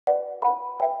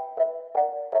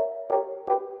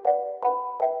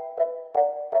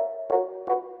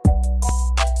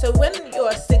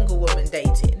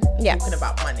dating, talking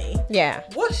about money. Yeah.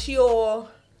 What's your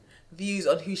views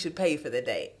on who should pay for the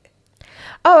date?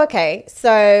 Oh, okay.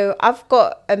 So I've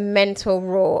got a mental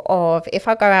rule of if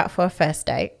I go out for a first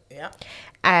date,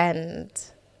 and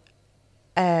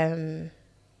I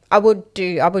would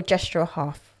gesture a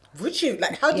half. Would you?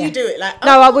 Like, how do you do it? Like,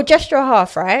 no, I would gesture a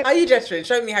half, right? How are you gesturing?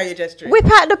 Show me how you're gesturing. Whip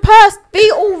out the purse.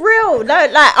 Be all real. No,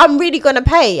 like, I'm really going to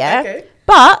pay, yeah? Okay.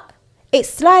 But it's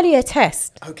slightly a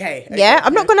test. Okay. Yeah?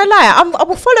 I'm not going to lie. I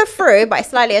will follow through, but it's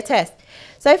slightly a test.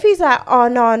 So if he's like, oh,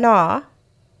 no. And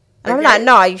I'm like,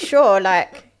 no, are you sure?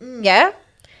 Like, yeah?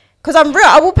 Because I'm real.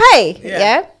 I will pay,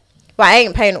 yeah? But I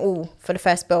ain't paying all for the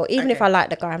first bill. Even if I like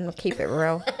the guy, I'm going to keep it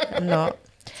real. I'm not.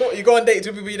 So you go on dates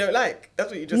with people you don't like? That's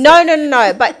what you just said.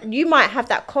 No. But you might have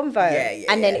that convo,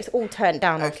 and then it's all turned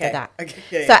down after that.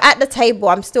 Okay. So at the table,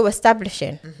 I'm still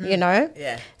establishing, you know?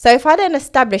 Yeah. So if I then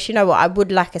establish, you know what, I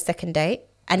would like a second date,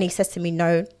 and he says to me,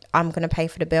 no, I'm going to pay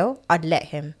for the bill, I'd let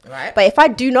him. Right. But if I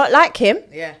do not like him,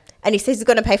 and he says he's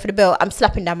going to pay for the bill, I'm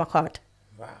slapping down my card.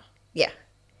 Wow. Yeah.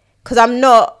 Because I'm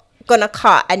not gonna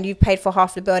cut and you paid for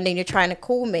half the bill and then you're trying to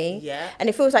call me and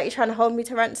it feels like you're trying to hold me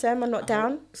to ransom. I'm not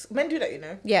down. Men do that, you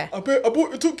know.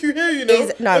 I took you here, you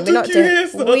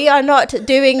know. We are not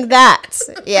doing that.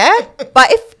 Yeah.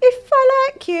 But if I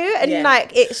like you and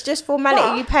like it's just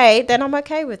formality, you pay, then I'm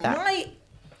okay with that. My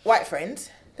white friends,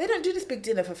 they don't do this big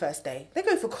dinner for first day. They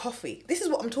go for coffee. This is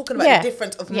what I'm talking about, the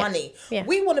difference of money. Yeah.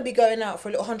 We want to be going out for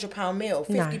a little £100 meal,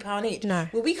 £50 each. No.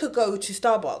 Well, we could go to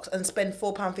Starbucks and spend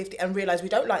 £4.50 and realise we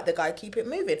don't like the guy, keep it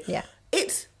moving. Yeah.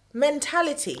 It's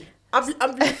mentality. I've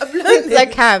learned this. So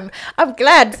Cam, I'm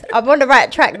glad I'm on the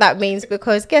right track, that means,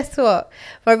 because guess what?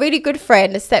 My really good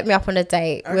friend has set me up on a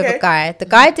date with a guy. The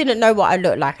guy didn't know what I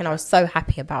looked like and I was so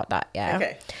happy about that,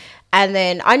 Okay. And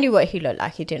then I knew what he looked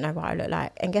like. He didn't know what I looked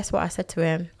like. And guess what I said to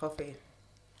him? Coffee.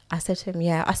 I said to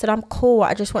him, I said, I'm cool.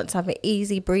 I just want something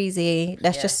easy breezy.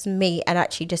 Let's just meet and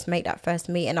actually just make that first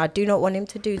meet. And I do not want him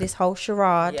to do this whole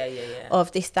charade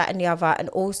of this, that and the other. And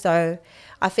also,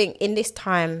 I think in this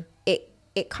time,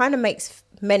 it kind of makes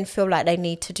men feel like they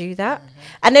need to do that.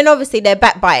 And then obviously they're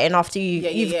backbiting after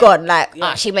you've gone like,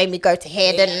 she made me go to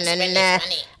here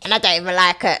and I don't even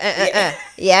like her.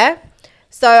 Yeah.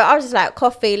 So I was just like,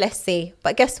 coffee, let's see.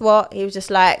 But guess what? He was just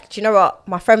like, do you know what?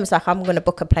 My friend was like, I'm going to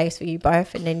book a place for you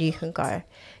both and then you can go.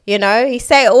 You know, he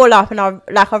set it all up and I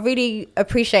really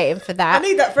appreciate him for that. I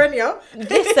need that friend, yo.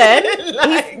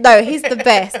 Listen, he's the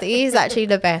best. He's actually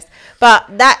the best. But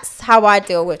that's how I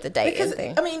deal with the dating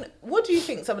thing. I mean, what do you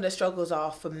think some of the struggles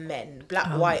are for men,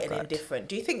 black, white and indifferent?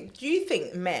 Do you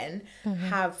think men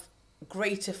have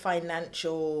greater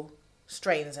financial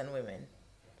strains than women?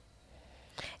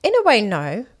 In a way,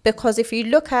 no, because if you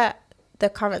look at the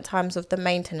current times of the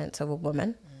maintenance of a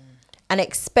woman, an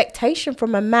expectation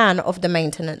from a man of the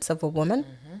maintenance of a woman,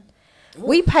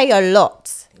 we pay a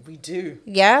lot. We do.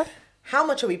 Yeah. How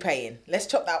much are we paying? Let's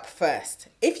chop that up first.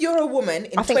 If you're a woman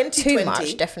in 2020, too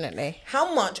much, definitely.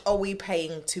 How much are we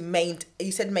paying to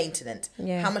you said maintenance.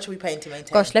 Yeah. How much are we paying to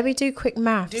maintain? Gosh, let me do quick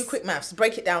maths. Do quick maths.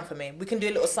 Break it down for me. We can do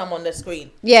a little sum on the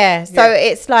screen. Yeah. So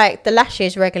it's like the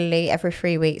lashes regularly every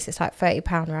 3 weeks. It's like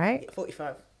 £30, right?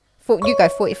 45. You go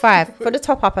 45. For the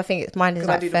top up, I think it's mine is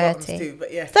like 30. Too,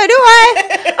 but yeah. So do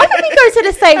I. I think we go to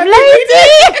the same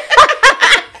lady.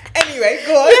 Anyway,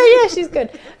 go on. Yeah, she's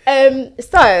good.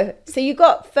 So you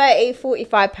got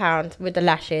 £45 with the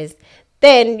lashes.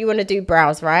 Then you want to do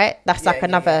brows, right? That's like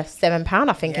another £7,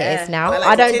 I think it is now.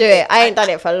 I don't do it. I ain't done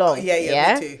it for long.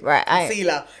 Yeah, me too. Right.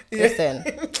 Concealer. Listen.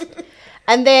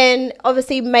 And then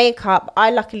obviously makeup.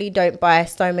 I luckily don't buy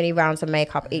so many rounds of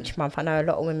makeup each month. I know a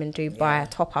lot of women do buy a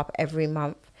top up every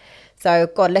month. So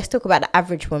God, let's talk about the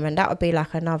average woman. That would be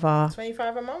like another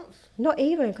 25 a month. Not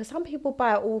even, because some people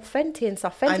buy all Fenty and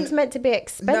stuff. Fenty's meant to be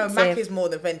expensive. No, MAC is more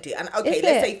than Fenty. And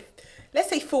okay, let's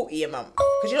say 40 a month,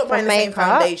 because you're not buying the same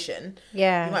foundation.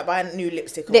 Yeah, you might buy a new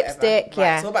lipstick or whatever.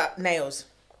 Right. So what about nails?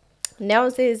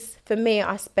 Nails is, for me,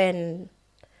 I spend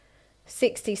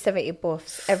 60, 70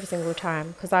 buffs every single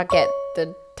time because I get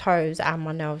the toes and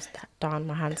my nails done,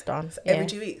 my hands done. So every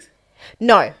 2 weeks?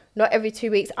 No, not every 2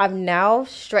 weeks. I've now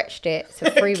stretched it to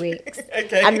 3 weeks.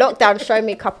 And lockdown showed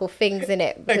me a couple of things in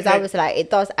it because I was like, it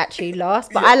does actually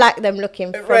last. But I like them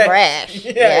looking fresh.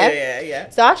 Yeah.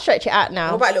 So I stretch it out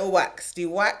now. What about a little wax? Do you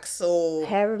wax or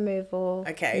hair removal?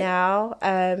 Okay. Now,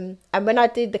 and when I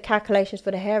did the calculations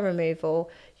for the hair removal,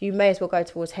 you may as well go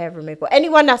towards hair removal.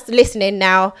 Anyone that's listening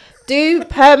now, do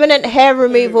permanent hair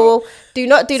removal. Do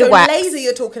not do the wax. So laser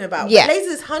you're talking about. Yeah. But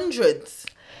laser's hundreds.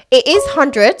 It is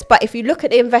hundreds, but if you look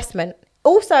at the investment.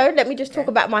 Also, let me just talk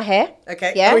about my hair.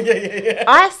 Okay. Yeah. Oh, yeah.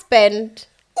 I spend,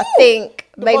 I think,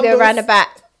 maybe around about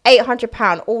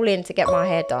 £800 all in to get my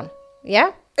hair done.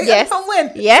 Yeah. Yes.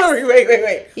 When? Yes. Sorry,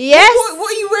 wait. Yes.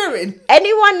 What are you wearing?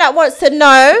 Anyone that wants to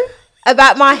know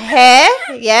about my hair,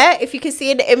 yeah, if you can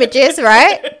see in the images,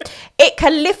 right? It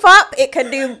can lift up, it can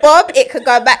do bob, it can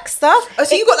go back stuff. Oh,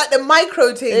 so you got like the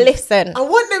micro things. Listen. I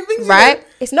want them things. Right?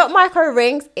 It's not micro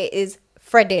rings, it is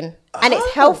threading. And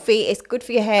it's healthy, it's good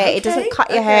for your hair, it doesn't cut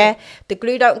your hair, the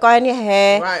glue don't go in your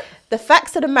hair. Right. The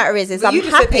facts of the matter is but I'm you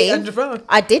just happy. Said £800.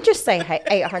 I did just say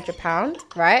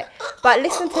 £800, right? But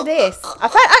listen to this.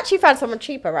 Actually found someone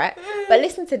cheaper, right? But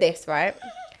listen to this, right?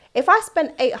 If I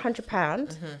spend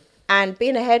 £800 and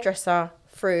being a hairdresser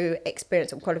through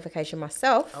experience and qualification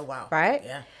myself, right?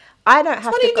 Yeah. I don't have to.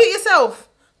 Why do you do it yourself?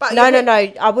 But no.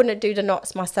 I wouldn't do the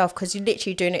knots myself because you're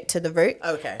literally doing it to the root.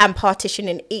 Okay. And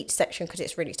partitioning each section because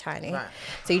it's really tiny. Right.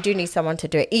 So you do need someone to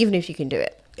do it, even if you can do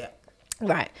it. Yeah.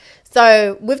 Right.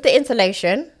 So with the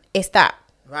insulation, it's that.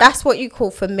 Right. That's what you call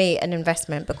for me an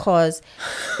investment because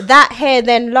that hair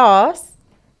then lasts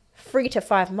 3 to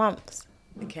 5 months.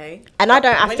 Okay. And I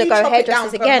don't have to go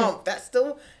hairdressers again. Month, that's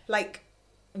still like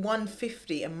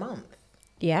 $150 a month.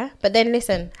 Yeah. But then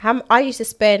listen, I used to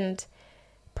spend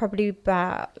probably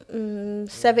about 70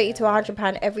 to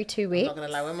 £100 every 2 weeks. I'm not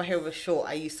gonna lie, when my hair was short,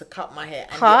 I used to cut my hair.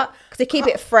 To keep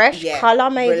it fresh, colour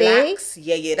maybe. Relax.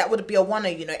 Yeah, that would be a one,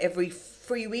 every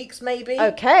 3 weeks maybe.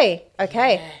 Okay.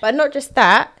 Yeah. But not just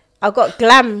that, I got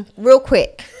glam real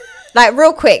quick. Like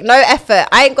real quick, no effort.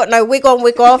 I ain't got no wig on,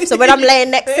 wig off. So when I'm laying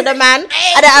next to the man,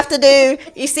 I don't have to do.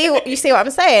 You see what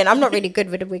I'm saying? I'm not really good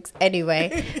with the wigs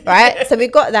anyway, right? So we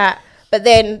got that. But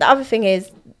then the other thing is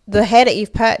the hair that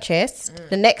you've purchased.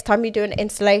 The next time you do an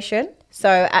installation,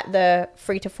 so at the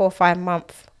 3 to 4, 5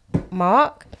 month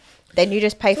mark, then you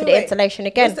just pay for the installation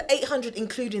again. Was the 800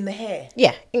 including the hair?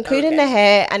 Yeah, including the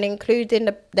hair and including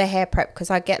the hair prep because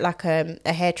I get like a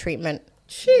hair treatment.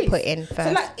 Put in first.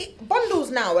 So like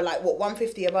bundles now are like what,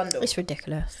 $150 a bundle? It's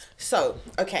ridiculous. So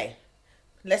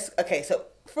so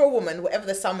for a woman, whatever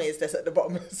the sum is that's at the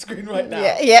bottom of the screen right now,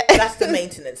 yeah. That's the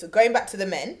maintenance. So going back to the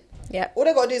men, all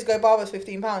they got to do is go barbers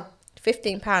 £15.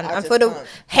 £15, and for the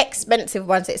expensive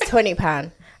ones it's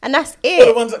 £20, and that's it.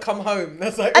 For the ones that come home,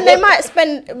 that's like. And they might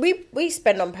spend. We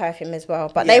spend on perfume as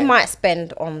well, but they might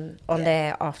spend on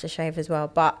their aftershave as well.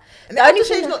 But and the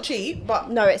aftershave's not cheap, but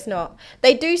no, it's not.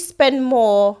 They do spend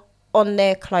more on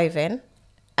their clothing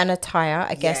and attire,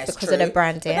 I guess, because of the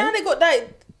branding. But now they got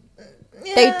that.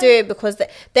 Yeah. They do because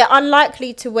they're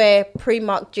unlikely to wear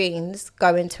pre-marked jeans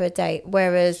going to a date.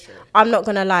 Whereas I'm not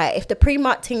gonna lie, if the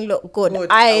pre-marked thing look good,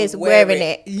 I is wearing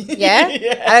it. Yeah?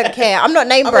 I don't care. I'm not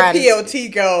name brand. I'm a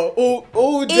PLT girl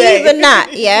all day. Even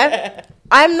that, yeah.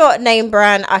 I'm not name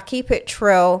brand. I keep it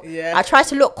trill. Yeah. I try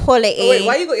to look quality. Oh, wait,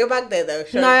 why you got your bag there though?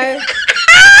 No.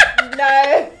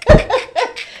 No.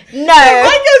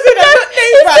 My girl's in not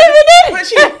name brand, but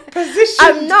she positioned.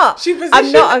 I'm not. She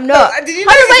positioned. I'm not. Did you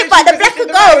wait, but the black and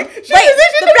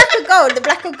gold. The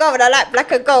black and gold. I like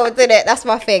black and gold, isn't it? That's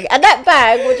my thing. And that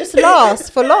bag will just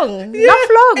last for long. Not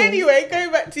long. Anyway,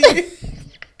 going back to you.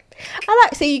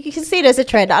 So you can see there's a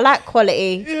trend. I like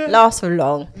quality, lasts for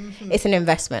long. It's an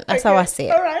investment. That's how I see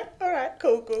it. All right,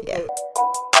 cool.